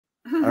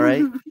All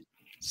right.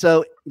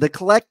 So the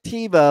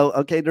Colectivo,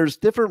 okay, there's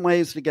different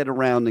ways to get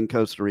around in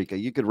Costa Rica.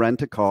 You could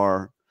rent a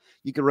car,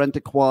 you could rent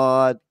a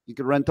quad, you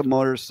could rent a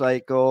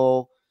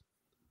motorcycle,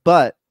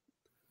 but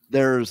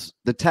there's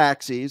the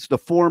taxis, the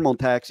formal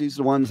taxis,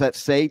 the ones that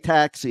say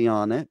taxi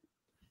on it.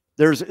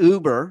 There's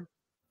Uber,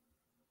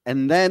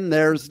 and then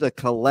there's the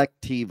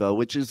Colectivo,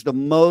 which is the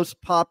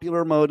most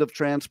popular mode of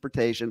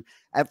transportation.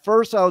 At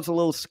first, I was a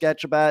little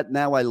sketch about it.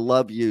 Now I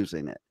love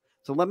using it.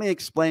 So let me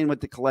explain what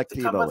the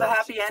Colectivo Come with is. a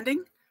happy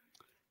ending?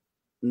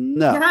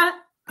 No.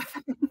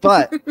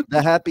 But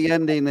the happy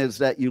ending is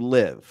that you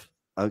live.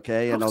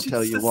 Okay. And I'll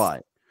tell you Jesus.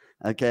 why.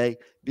 Okay.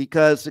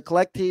 Because the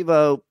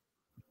Colectivo,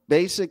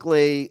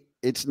 basically,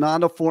 it's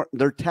not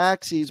they're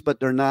taxis, but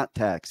they're not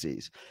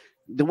taxis.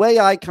 The way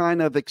I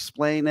kind of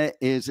explain it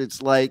is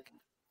it's like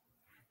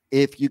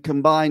if you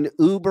combine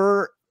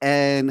Uber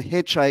and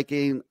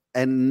hitchhiking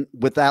and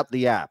without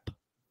the app.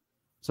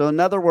 So in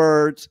other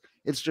words,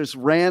 it's just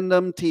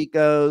random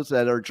ticos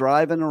that are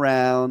driving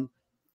around